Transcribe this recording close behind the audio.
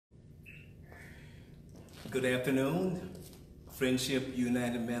Good afternoon, Friendship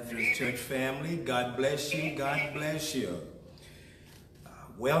United Methodist Church family. God bless you. God bless you.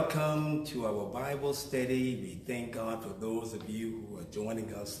 Welcome to our Bible study. We thank God for those of you who are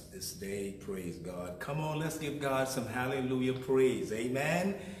joining us this day. Praise God. Come on, let's give God some hallelujah praise.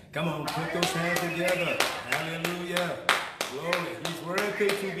 Amen. Come on, put those hands together. Hallelujah. Glory. He's worthy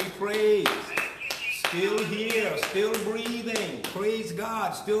to be praised. Still here, still breathing. Praise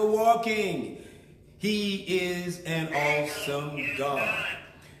God. Still walking. He is an awesome God.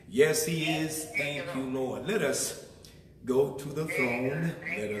 Yes, He is. Thank you, Lord. Let us go to the throne.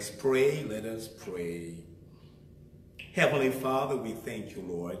 Let us pray. Let us pray. Heavenly Father, we thank you,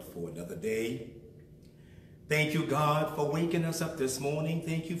 Lord, for another day. Thank you, God, for waking us up this morning.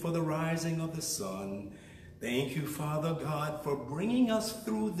 Thank you for the rising of the sun. Thank you, Father God, for bringing us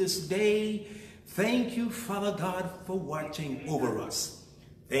through this day. Thank you, Father God, for watching over us.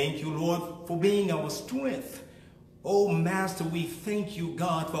 Thank you, Lord, for being our strength. Oh, Master, we thank you,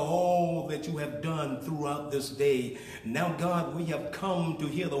 God, for all that you have done throughout this day. Now, God, we have come to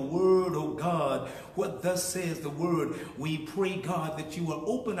hear the word, oh God, what thus says the word. We pray, God, that you will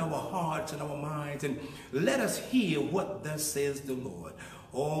open our hearts and our minds and let us hear what thus says the Lord.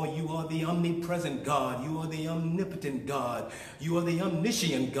 Oh, you are the omnipresent God. You are the omnipotent God. You are the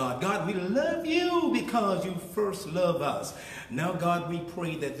omniscient God. God, we love you because you first love us. Now, God, we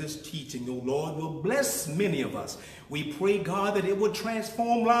pray that this teaching, oh Lord, will bless many of us. We pray, God, that it will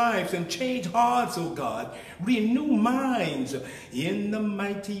transform lives and change hearts, oh God. Renew minds in the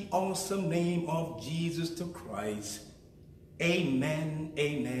mighty, awesome name of Jesus the Christ. Amen,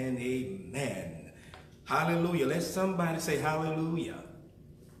 amen, amen. Hallelujah. Let somebody say hallelujah.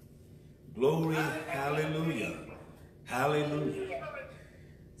 Glory, hallelujah, hallelujah.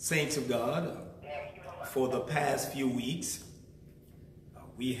 Saints of God, for the past few weeks,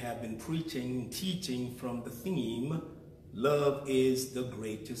 we have been teaching from the theme, Love is the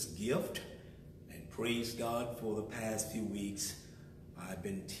Greatest Gift. And praise God, for the past few weeks, I've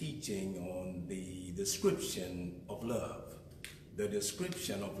been teaching on the description of love. The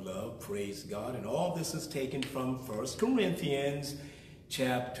description of love, praise God. And all this is taken from 1 Corinthians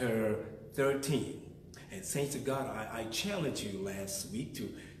chapter 13. And saints of God, I challenged you last week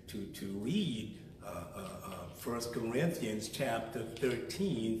to read 1 Corinthians chapter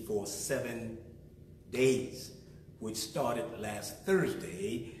 13 for 7 days, which started last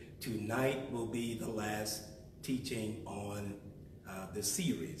Thursday. Tonight will be the last teaching on the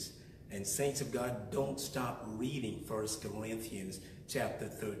series. And saints of God, don't stop reading 1 Corinthians chapter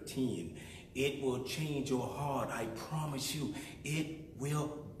 13. It will change your heart. I promise you, it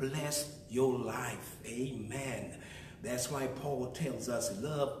will bless your life. Amen. That's why Paul tells us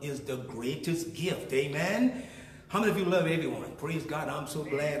love is the greatest gift. Amen. How many of you love everyone? Praise God. I'm so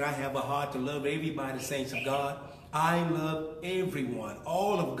glad I have a heart to love everybody, saints of God. I love everyone,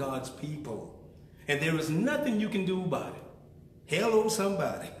 all of God's people. And there is nothing you can do about it. Hello,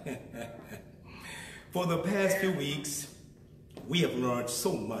 somebody. For the past few weeks, we have learned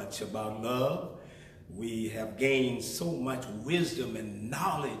so much about love. We have gained so much wisdom and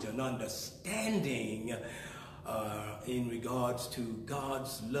knowledge and understanding in regards to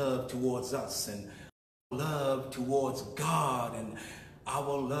God's love towards us and love towards God and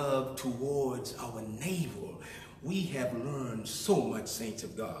our love towards our neighbor. We have learned so much, saints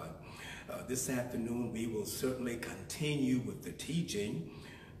of God. This afternoon, we will certainly continue with the teaching,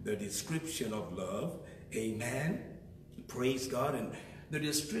 the description of love. Amen. Praise God. And the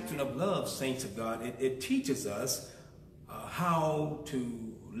description of love, saints of God, it teaches us how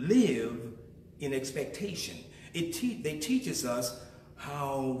to live in expectation. It teaches us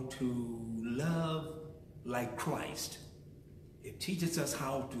how to love like Christ. It teaches us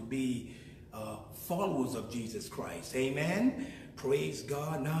how to be followers of Jesus Christ. Amen. Praise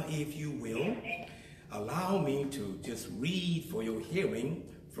God. Now, if you will, allow me to just read for your hearing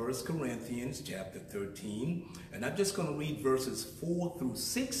 1 Corinthians chapter 13, and I'm just going to read verses 4 through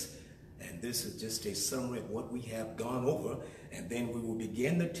 6, and this is just a summary of what we have gone over, and then we will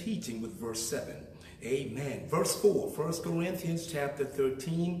begin the teaching with verse 7. Amen. Verse 4, 1 Corinthians chapter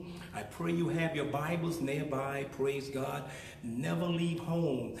 13. I pray you have your Bibles nearby. Praise God. Never leave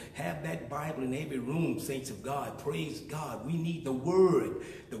home. Have that Bible in every room, saints of God. Praise God. We need the Word.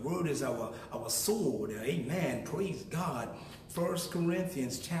 The Word is our sword. Amen. Praise God. 1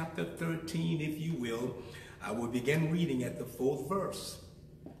 Corinthians chapter 13, if you will. I will begin reading at the 4th verse.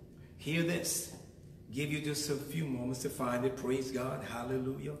 Hear this. Give you just a few moments to find it. Praise God.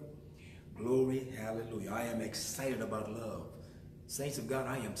 Hallelujah. Glory. Hallelujah. I am excited about love. Saints of God,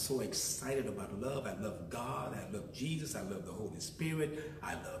 I am so excited about love. I love God. I love Jesus. I love the Holy Spirit.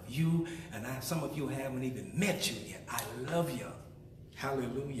 I love you. And some of you haven't even met you yet. I love you.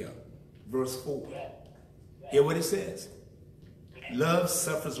 Hallelujah. Verse 4. Hear what it says. Love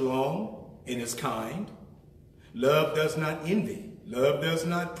suffers long and is kind. Love does not envy. Love does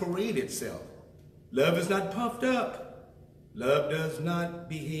not parade itself. Love is not puffed up. Love does not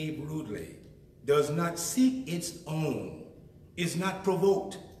behave rudely. Does not seek its own. Is not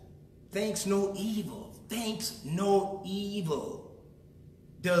provoked, thinks no evil,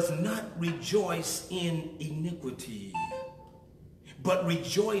 does not rejoice in iniquity, but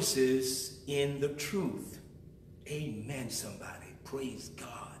rejoices in the truth. Amen, somebody. Praise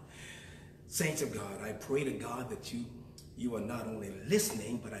God. Saints of God, I pray to God that you are not only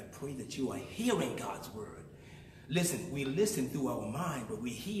listening, but I pray that you are hearing God's word. Listen, we listen through our mind, but we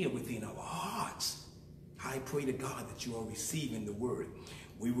hear within our hearts. I pray to God that you are receiving the word.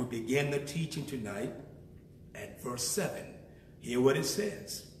 We will begin the teaching tonight at verse 7. Hear what it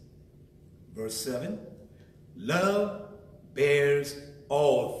says. Verse 7. Love bears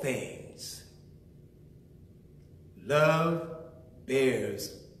all things. Love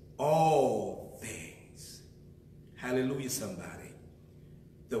bears all things. Hallelujah, somebody.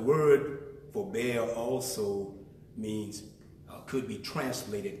 The word for bear also means, could be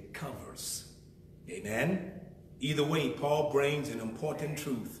translated covers. Amen. Either way, Paul brings an important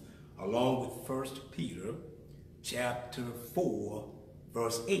truth along with 1 Peter chapter 4,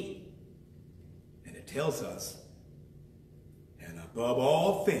 verse 8. And it tells us, and above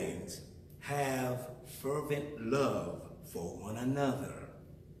all things, have fervent love for one another.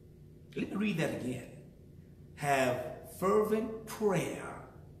 Let me read that again. Have fervent prayer.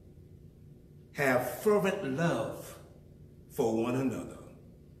 Have fervent love for one another.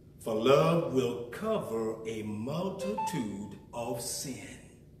 For love will cover a multitude of sin.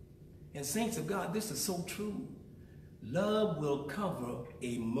 And saints of God, this is so true. Love will cover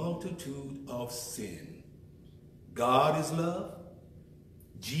a multitude of sin. God is love.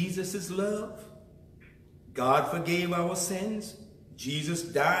 Jesus is love. God forgave our sins. Jesus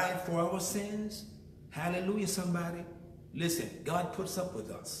died for our sins. Hallelujah, somebody. Listen, God puts up with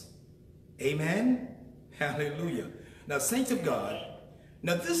us. Amen? Hallelujah. Now, saints of God,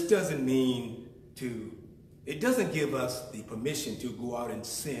 now this doesn't mean it doesn't give us the permission to go out and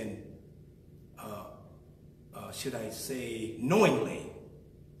sin, should I say, knowingly.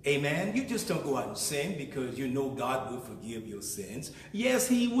 Amen? You just don't go out and sin because you know God will forgive your sins. Yes,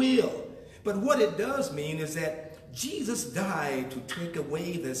 he will. But what it does mean is that Jesus died to take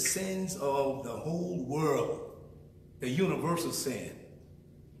away the sins of the whole world, the universal sin,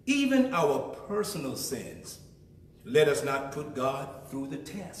 even our personal sins. Let us not put God through the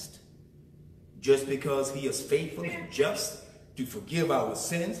test. Just because he is faithful and just to forgive our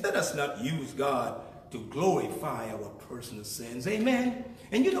sins, let us not use God to glorify our personal sins. Amen.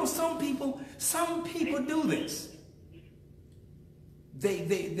 And you know, some people do this.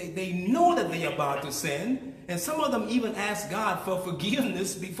 They know that they're about to sin, and some of them even ask God for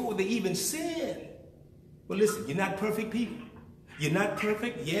forgiveness before they even sin. Well, listen, you're not perfect people. You're not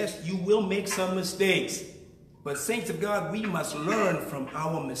perfect. Yes, you will make some mistakes. But saints of God, we must learn from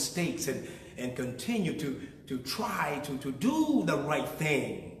our mistakes and continue to try to do the right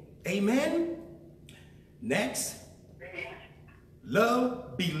thing. Amen? Next,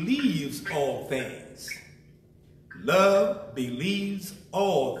 love believes all things. Love believes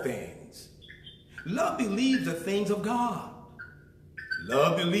all things. Love believes the things of God.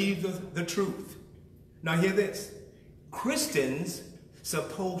 Love believes the truth. Now hear this. Christians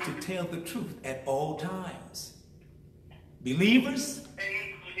supposed to tell the truth at all times. Believers,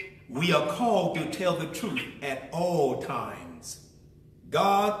 we are called to tell the truth at all times.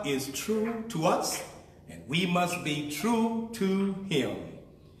 God is true to us, and we must be true to him.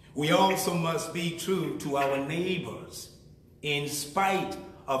 We also must be true to our neighbors in spite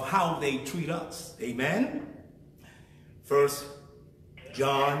of how they treat us. Amen? 1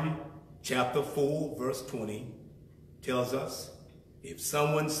 John chapter 4, verse 20 tells us, if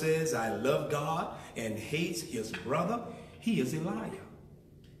someone says, I love God and hates his brother, he is a liar.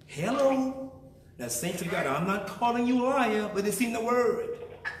 Hello? Now, saints of God, I'm not calling you a liar, but it's in the word.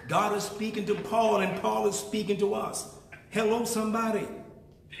 God is speaking to Paul, and Paul is speaking to us. Hello, somebody.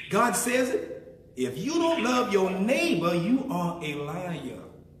 God says it. If you don't love your neighbor, you are a liar.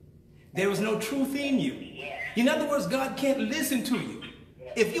 There is no truth in you. In other words, God can't listen to you.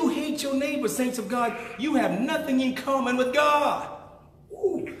 If you hate your neighbor, saints of God, you have nothing in common with God.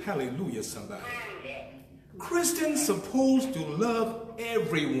 Ooh, hallelujah, somebody. Christians supposed to love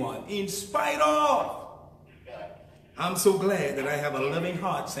everyone in spite of. I'm so glad that I have a loving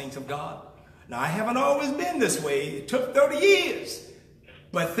heart, saints of God. Now, I haven't always been this way. It took 30 years.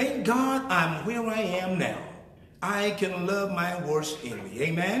 But thank God I'm where I am now. I can love my worst enemy.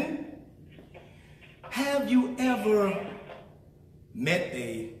 Amen? Have you ever met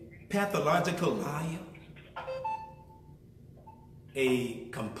a pathological liar? A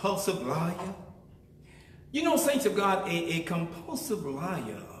compulsive liar? You know, saints of God, a compulsive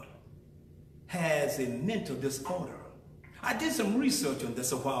liar has a mental disorder. I did some research on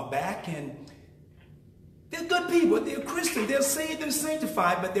this a while back, and they're good people. They're Christian. They're saved and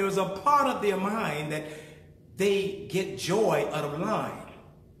sanctified, but there is a part of their mind that they get joy out of lying.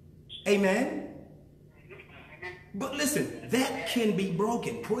 Amen? But listen, that can be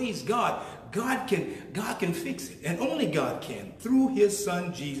broken. Praise God. God can fix it, and only God can, through his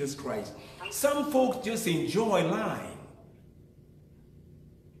son, Jesus Christ. Some folks just enjoy lying.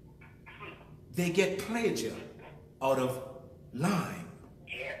 They get pleasure out of lying.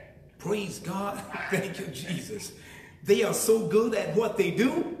 Praise God. Thank you, Jesus. They are so good at what they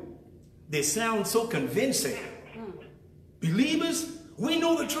do. They sound so convincing. Believers, we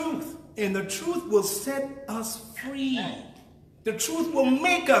know the truth, and the truth will set us free. The truth will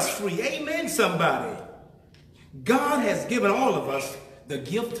make us free. Amen, somebody. God has given all of us the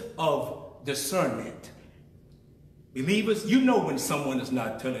gift of discernment. Believers, you know when someone is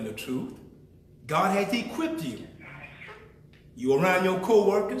not telling the truth. God has equipped you. You around your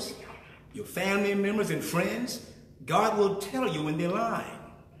co-workers, your family members and friends, God will tell you when they're lying.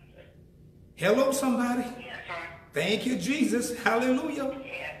 Hello, somebody. Thank you, Jesus. Hallelujah.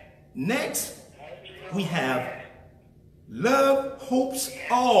 Next, we have love hopes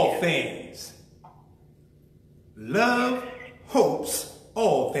all things. Love hopes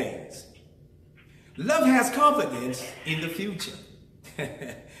all things. Love has confidence in the future.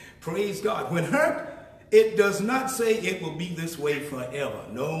 Praise God. When hurt, it does not say it will be this way forever.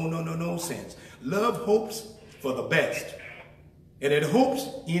 No sense. Love hopes for the best, and it hopes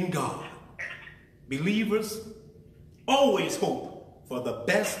in God. Believers, always hope for the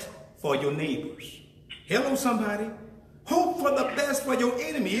best for your neighbors. Hello, somebody. Hope for the best for your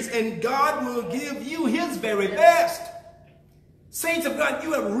enemies, and God will give you his very best. Saints of God,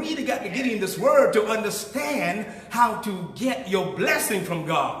 you have really got to get in this word to understand how to get your blessing from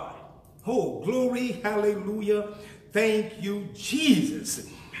God. Oh, glory, hallelujah. Thank you, Jesus.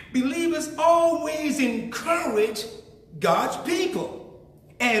 Believers always encourage God's people,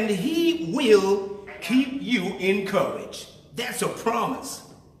 and he will keep you encouraged. That's a promise.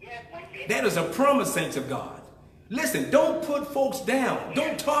 That is a promise, saints of God. Listen, don't put folks down.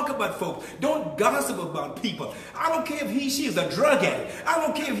 Don't talk about folks. Don't gossip about people. I don't care if she is a drug addict. I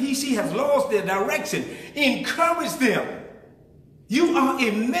don't care if she has lost their direction. Encourage them. You are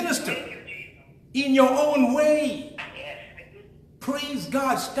a minister in your own way. Praise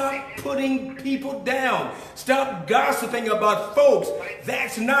God. Stop putting people down. Stop gossiping about folks.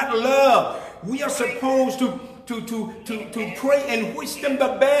 That's not love. We are supposed to pray and wish them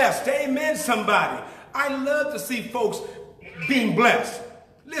the best. Amen, somebody. I love to see folks being blessed.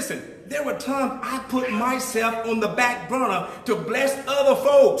 Listen, there were times I put myself on the back burner to bless other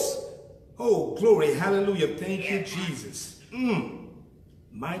folks. Oh, glory, hallelujah. Thank you, Jesus.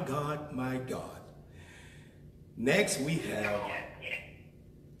 My God, my God. Next, we have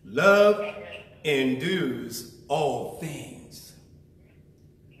love endures all things.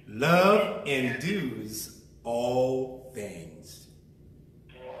 Love endures all things.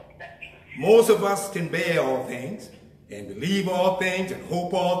 Most of us can bear all things and believe all things and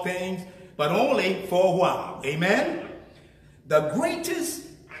hope all things, but only for a while. Amen? The greatest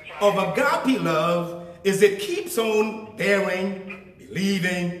of agape love is it keeps on bearing,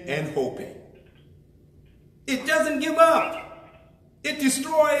 believing, and hoping. It doesn't give up. It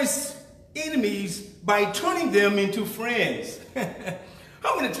destroys enemies by turning them into friends.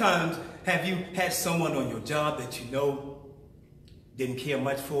 How many times have you had someone on your job that you know didn't care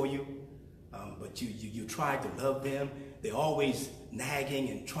much for you? But you tried to love them. They're always nagging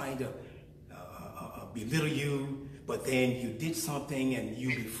and trying to belittle you. But then you did something and you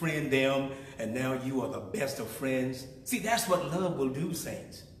befriend them, and now you are the best of friends. See, that's what love will do,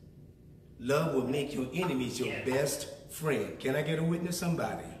 saints. Love will make your enemies your best friend. Can I get a witness,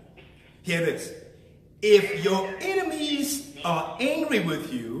 somebody? Hear this. If your enemies are angry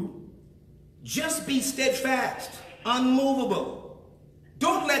with you, just be steadfast, unmovable.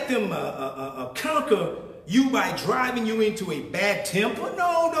 Don't let them conquer you by driving you into a bad temper.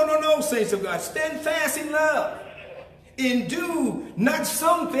 No, saints of God. Stand fast in love. Endure not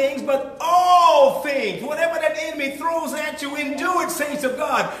some things, but all things. Whatever that enemy throws at you, endure it, saints of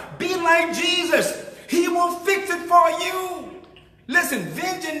God. Be like Jesus. He will fix it for you. Listen,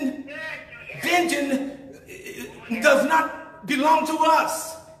 vengeance does not belong to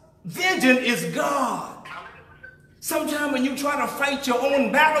us. Vengeance is God. Sometimes when you try to fight your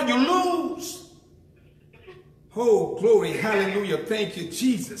own battle, you lose. Oh, glory, hallelujah. Thank you,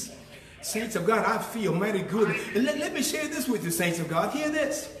 Jesus. Saints of God, I feel mighty good. And let me share this with you, saints of God. Hear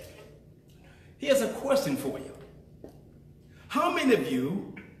this. Here's a question for you. How many of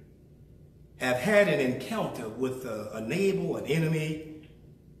you have had an encounter with a neighbor, an enemy?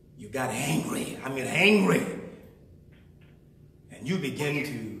 You got angry. I mean, angry. And you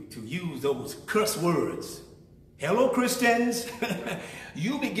begin to use those curse words. Hello, Christians.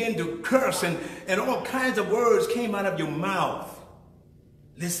 You begin to curse and all kinds of words came out of your mouth.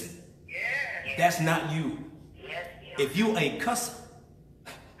 Listen, that's not you. If you a cusser,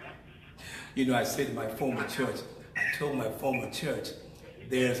 you know, I said to my former church, I told my former church,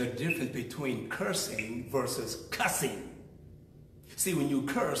 there's a difference between cursing versus cussing. See, when you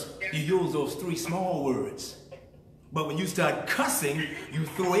curse, you use those three small words. But when you start cussing, you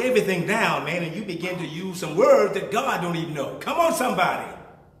throw everything down, man, and you begin to use some words that God don't even know. Come on, somebody.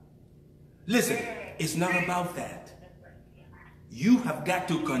 Listen, it's not about that. You have got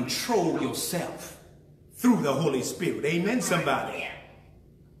to control yourself through the Holy Spirit. Amen, somebody.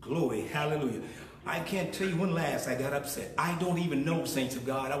 Glory, hallelujah. I can't tell you when last I got upset. I don't even know, saints of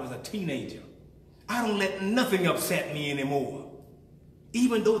God. I was a teenager. I don't let nothing upset me anymore.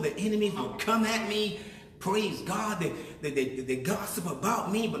 Even though the enemies will come at me, praise God, they gossip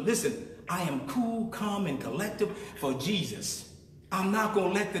about me. But listen, I am cool, calm, and collective for Jesus. I'm not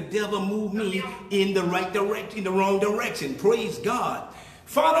going to let the devil move me in the right direction, in the wrong direction. Praise God.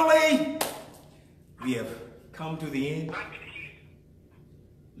 Finally, we have come to the end.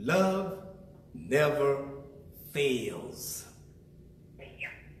 Love never fails.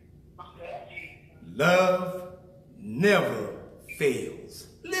 Love never fails.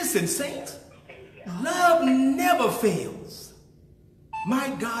 Listen, saints. Love never fails. My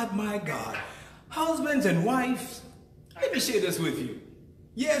God, my God. Husbands and wives, let me share this with you.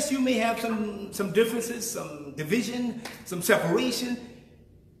 Yes, you may have some differences, some division, some separation.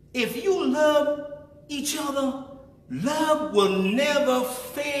 If you love each other, love will never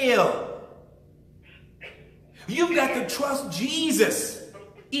fail. You've got to trust Jesus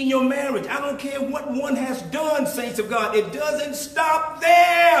in your marriage. I don't care what one has done, saints of God. It doesn't stop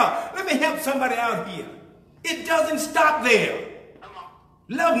there. Let me help somebody out here. It doesn't stop there.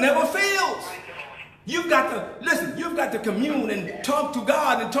 Love never fails. You've got to, listen, you've got to commune and talk to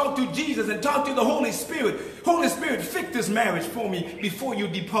God and talk to Jesus and talk to the Holy Spirit. Holy Spirit, fix this marriage for me before you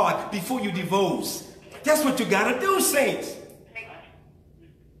depart, before you divorce. That's what you got to do, saints.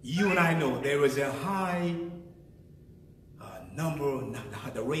 You and I know there is a high number,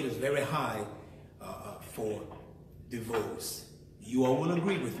 the rate is very high for divorce. You all will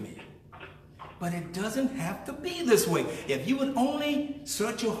agree with me. But it doesn't have to be this way. If you would only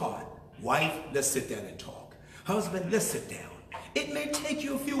search your heart, wife, let's sit down and talk. Husband, let's sit down. It may take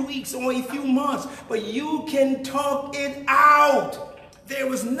you a few weeks or a few months, but you can talk it out.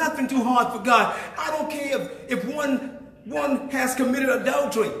 There is nothing too hard for God. I don't care if one has committed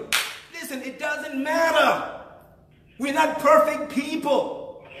adultery. Listen, it doesn't matter. We're not perfect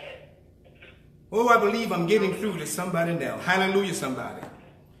people. Oh, I believe I'm getting through to somebody now. Hallelujah, somebody.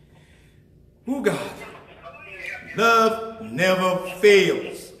 Oh, God. Love never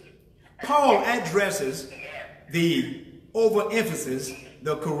fails. Paul addresses the overemphasis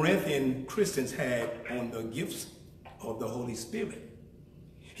the Corinthian Christians had on the gifts of the Holy Spirit.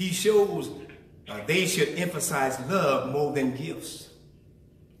 He shows they should emphasize love more than gifts.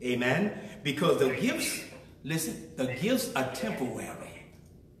 Amen? Because the gifts, listen, the gifts are temporary.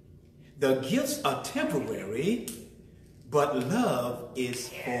 The gifts are temporary, but love is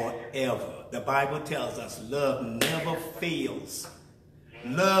forever. The Bible tells us love never fails.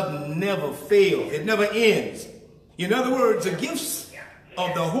 Love never fails. It never ends. In other words, the gifts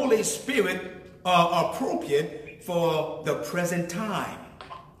of the Holy Spirit are appropriate for the present time,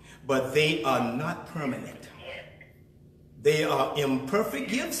 but they are not permanent. They are imperfect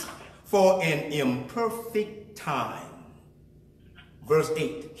gifts for an imperfect time. Verse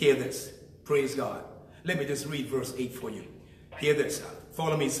 8, hear this. Praise God. Let me just read verse 8 for you. Hear this.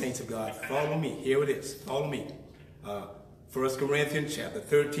 Follow me, saints of God. Follow me. Here it is. Follow me. 1 Corinthians chapter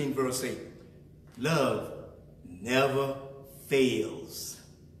 13, verse 8. Love never fails.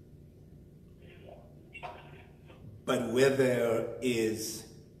 But where there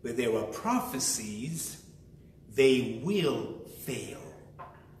are prophecies, they will fail.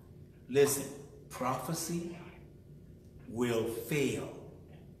 Listen, prophecy will fail.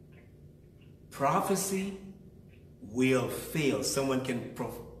 prophecy will fail. Someone can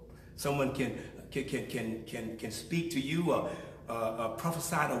speak to you or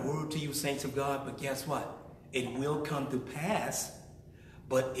prophesy a word to you, saints of God, but guess what? It will come to pass,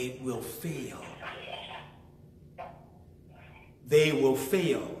 but it will fail. They will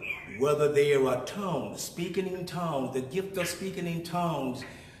fail. Whether they are tongues, speaking in tongues, the gift of speaking in tongues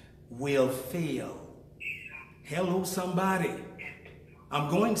will fail. Hello, somebody. I'm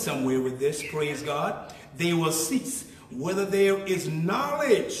going somewhere with this, praise God. They will cease. Whether there is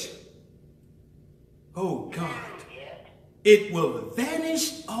knowledge, oh God, it will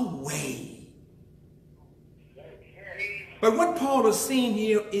vanish away. But what Paul is saying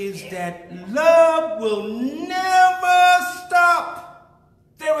here is that love will never stop.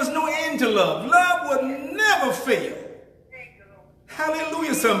 There is no end to love. Love will never fail.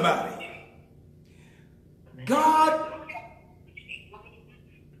 Hallelujah, somebody. God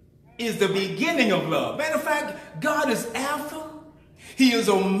is the beginning of love. Matter of fact, God is Alpha. He is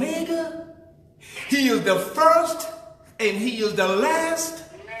Omega. He is the first and He is the last.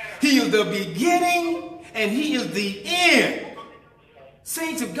 He is the beginning and He is the end.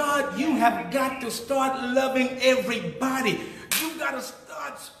 Saints of God, you have got to start loving everybody. You got to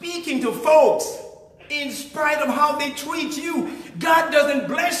start speaking to folks in spite of how they treat you. God doesn't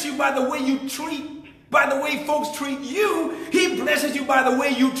bless you by the way you treat, by the way folks treat you. He blesses you by the way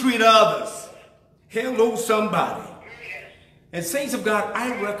you treat others. Hello, somebody. And saints of God,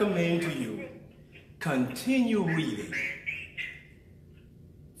 I recommend to you, continue reading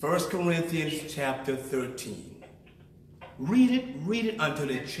 1 Corinthians chapter 13. Read it until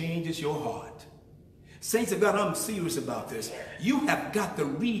it changes your heart. Saints of God, I'm serious about this. You have got to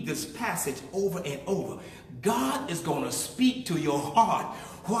read this passage over and over. God is going to speak to your heart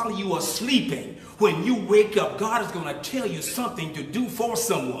while you are sleeping. When you wake up, God is going to tell you something to do for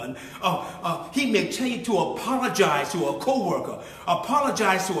someone. He may tell you to apologize to a coworker,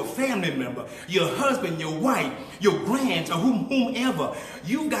 apologize to a family member, your husband, your wife, your grands, or whomever.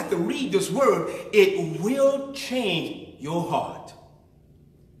 You've got to read this word. It will change your heart.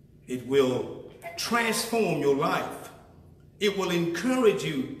 It will transform your life. It will encourage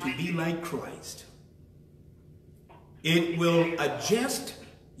you to be like Christ. It will adjust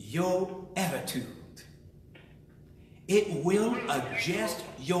your attitude. It will adjust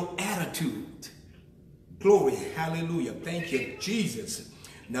your attitude. Glory, hallelujah. Thank you, Jesus.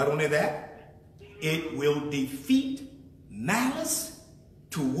 Not only that, it will defeat malice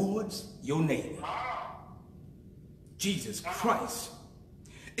towards your neighbor. Jesus Christ.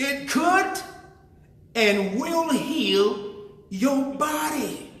 It could and will heal your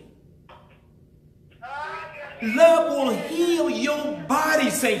body. Love will heal your body,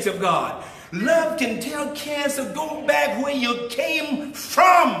 saints of God. Love can tell cancer, go back where you came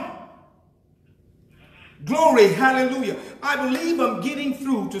from. Glory, hallelujah. I believe I'm getting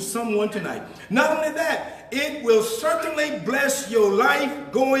through to someone tonight. Not only that, it will certainly bless your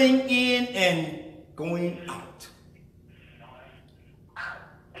life going in and going out.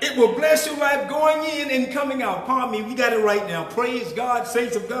 It will bless your life going in and coming out. Pardon me, we got it right now. Praise God,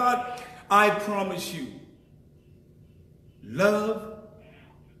 saints of God. I promise you, love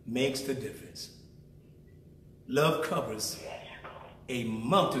makes the difference. Love covers a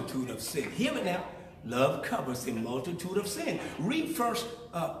multitude of sin. Hear it now. Love covers a multitude of sin. Read first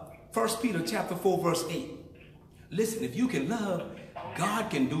 1 Peter chapter 4, verse 8. Listen, if you can love,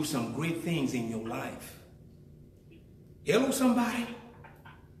 God can do some great things in your life. Hello, somebody.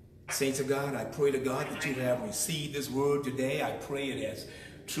 Saints of God, I pray to God that you have received this word today. I pray it has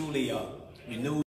truly renewed